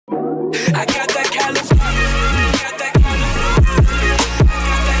I got that California.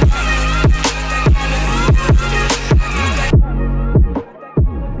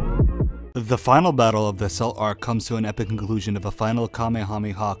 The final battle of the Cell arc comes to an epic conclusion of a final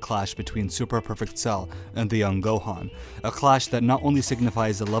Kamehameha clash between Super Perfect Cell and the young Gohan. A clash that not only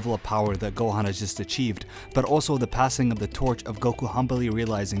signifies the level of power that Gohan has just achieved, but also the passing of the torch of Goku humbly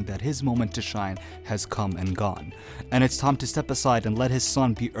realizing that his moment to shine has come and gone, and it's time to step aside and let his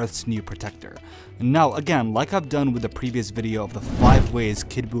son be Earth's new protector. Now again, like I've done with the previous video of the 5 ways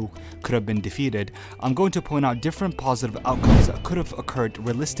Kid Buu could have been defeated, I'm going to point out different positive outcomes that could have occurred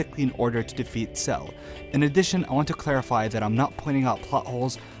realistically in order to defeat Cell. In addition, I want to clarify that I'm not pointing out plot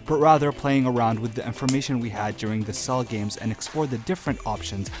holes, but rather playing around with the information we had during the Cell games and explore the different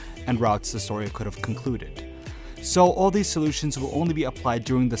options and routes the story could have concluded. So all these solutions will only be applied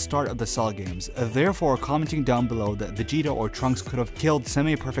during the start of the Cell games, therefore commenting down below that Vegeta or Trunks could have killed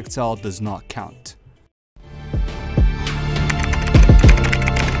semi-perfect Cell does not count.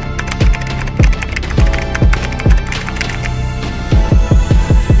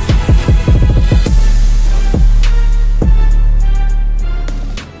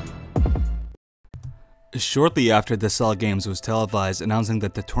 Shortly after the Cell Games was televised announcing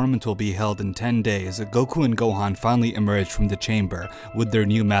that the tournament will be held in 10 days, Goku and Gohan finally emerged from the chamber with their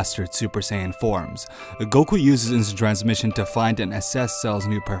new mastered Super Saiyan forms. Goku uses instant transmission to find and assess Cell's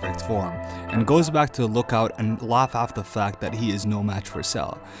new perfect form, and goes back to look out and laugh off the fact that he is no match for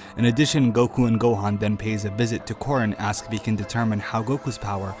Cell. In addition, Goku and Gohan then pays a visit to Korin and asks if he can determine how Goku's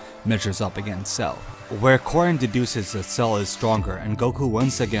power measures up against Cell, where Korin deduces that Cell is stronger, and Goku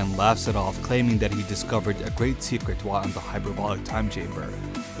once again laughs it off, claiming that he discovered a great secret while in the hyperbolic time chamber.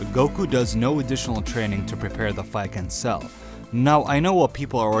 Goku does no additional training to prepare the fight against Cell. Now I know what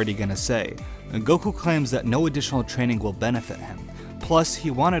people are already gonna say. Goku claims that no additional training will benefit him. Plus,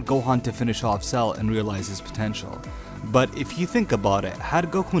 he wanted Gohan to finish off Cell and realize his potential. But if you think about it, had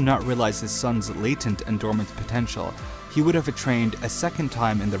Goku not realized his son's latent and dormant potential, he would have trained a second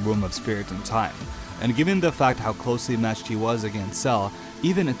time in the Room of Spirit and Time. And given the fact how closely matched he was against Cell,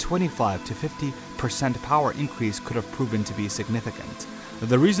 even a 25 to 50% power increase could have proven to be significant.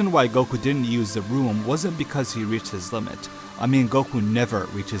 The reason why Goku didn't use the room wasn't because he reached his limit. I mean, Goku never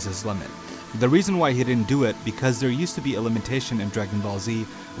reaches his limit. The reason why he didn't do it because there used to be a limitation in Dragon Ball Z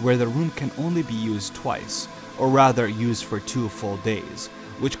where the room can only be used twice, or rather used for 2 full days,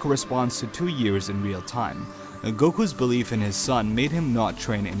 which corresponds to 2 years in real time. Goku's belief in his son made him not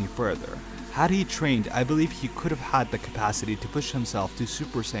train any further. Had he trained, I believe he could have had the capacity to push himself to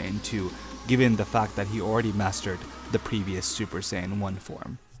Super Saiyan 2, given the fact that he already mastered the previous Super Saiyan 1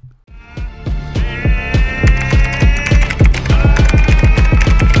 form.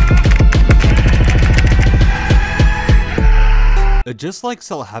 Just like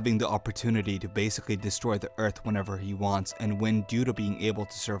Cell having the opportunity to basically destroy the Earth whenever he wants and win due to being able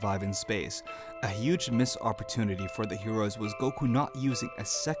to survive in space, a huge missed opportunity for the heroes was Goku not using a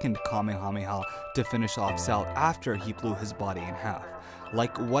second Kamehameha to finish off Cell after he blew his body in half.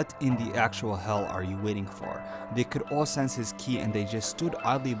 Like, what in the actual hell are you waiting for? They could all sense his ki and they just stood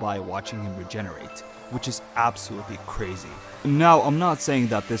idly by watching him regenerate, which is absolutely crazy. Now, I'm not saying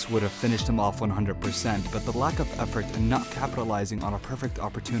that this would have finished him off 100%, but the lack of effort and not capitalizing on a perfect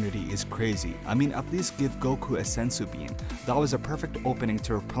opportunity is crazy. I mean, at least give Goku a sensu bean. That was a perfect opening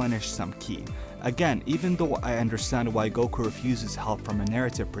to replenish some ki. Again, even though I understand why Goku refuses help from a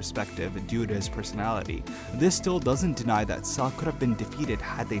narrative perspective due to his personality, this still doesn't deny that Cell could have been defeated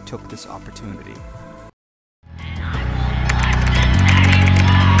had they took this opportunity.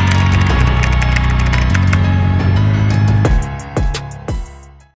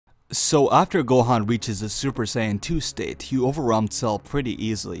 So after Gohan reaches the Super Saiyan 2 state, he overwhelmed Cell pretty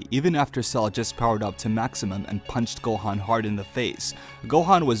easily, even after Cell just powered up to maximum and punched Gohan hard in the face.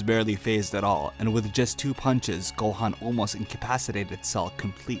 Gohan was barely phased at all, and with just 2 punches, Gohan almost incapacitated Cell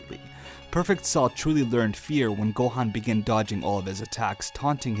completely. Perfect Cell truly learned fear when Gohan began dodging all of his attacks,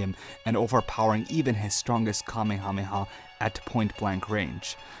 taunting him and overpowering even his strongest Kamehameha at point-blank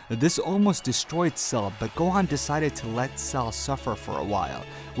range. This almost destroyed Cell, but Gohan decided to let Cell suffer for a while,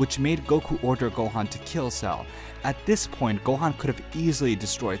 which made Goku order Gohan to kill Cell. At this point, Gohan could have easily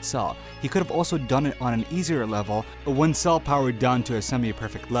destroyed Cell. He could have also done it on an easier level when Cell powered down to a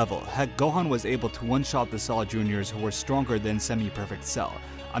semi-perfect level. Heck, Gohan was able to one-shot the Cell Juniors who were stronger than semi-perfect Cell.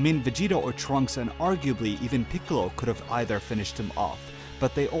 I mean, Vegeta or Trunks and arguably even Piccolo could have either finished him off,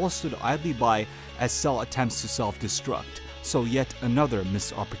 but they all stood idly by as Cell attempts to self-destruct. So yet another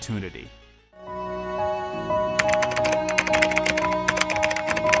missed opportunity.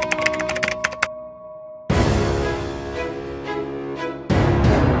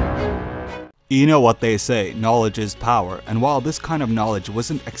 You know what they say, knowledge is power, and while this kind of knowledge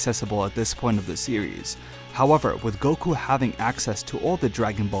wasn't accessible at this point of the series, however, with Goku having access to all the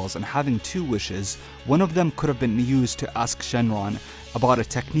Dragon Balls and having 2 wishes, one of them could have been used to ask Shenron about a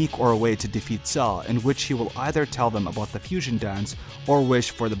technique or a way to defeat Cell, in which he will either tell them about the fusion dance or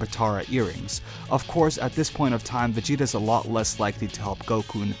wish for the Batara earrings. Of course, at this point of time, Vegeta's a lot less likely to help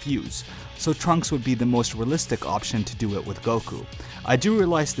Goku infuse, so Trunks would be the most realistic option to do it with Goku. I do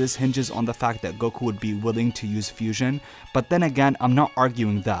realize this hinges on the fact that Goku would be willing to use fusion, but then again, I'm not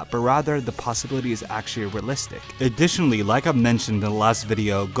arguing that, but rather the possibility is actually realistic. Additionally, like I've mentioned in the last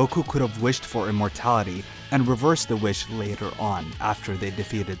video, Goku could have wished for immortality and reversed the wish later on, after they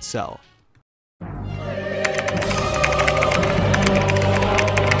defeated Cell.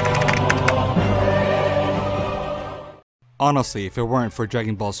 Honestly, if it weren't for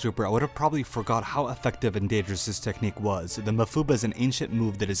Dragon Ball Super, I would have probably forgot how effective and dangerous this technique was. The Mafuba is an ancient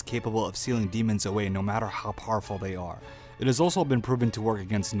move that is capable of sealing demons away no matter how powerful they are. It has also been proven to work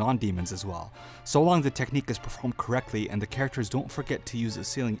against non-demons as well. So long the technique is performed correctly and the characters don't forget to use a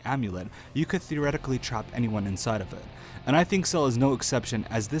sealing amulet, you could theoretically trap anyone inside of it. And I think Cell is no exception,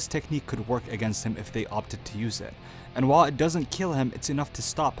 as this technique could work against him if they opted to use it. And while it doesn't kill him, it's enough to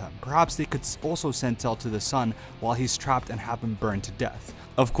stop him. Perhaps they could also send Cell to the sun while he's trapped and have him burned to death.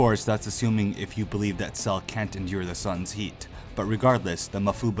 Of course, that's assuming if you believe that Cell can't endure the sun's heat. But regardless, the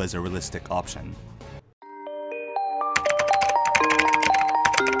Mafuba is a realistic option.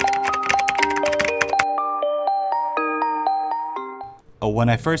 When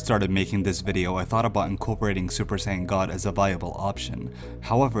I first started making this video, I thought about incorporating Super Saiyan God as a viable option.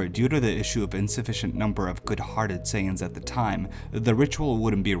 However, due to the issue of insufficient number of good-hearted Saiyans at the time, the ritual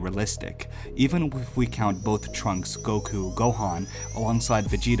wouldn't be realistic. Even if we count both Trunks, Goku, Gohan, alongside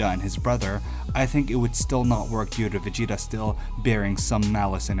Vegeta and his brother, I think it would still not work due to Vegeta still bearing some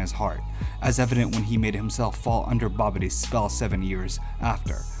malice in his heart, as evident when he made himself fall under Babidi's spell 7 years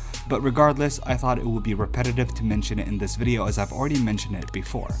after. But regardless, I thought it would be repetitive to mention it in this video as I've already mentioned it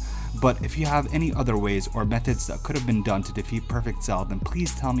before. But if you have any other ways or methods that could have been done to defeat Perfect Cell, then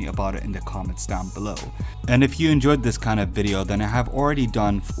please tell me about it in the comments down below. And if you enjoyed this kind of video, then I have already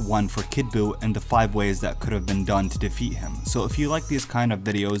done one for Kid Buu and the 5 ways that could have been done to defeat him. So if you like these kind of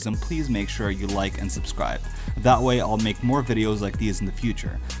videos, then please make sure you like and subscribe. That way I'll make more videos like these in the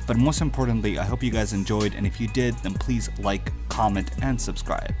future. But most importantly, I hope you guys enjoyed, and if you did, then please like, comment, and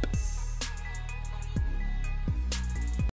subscribe.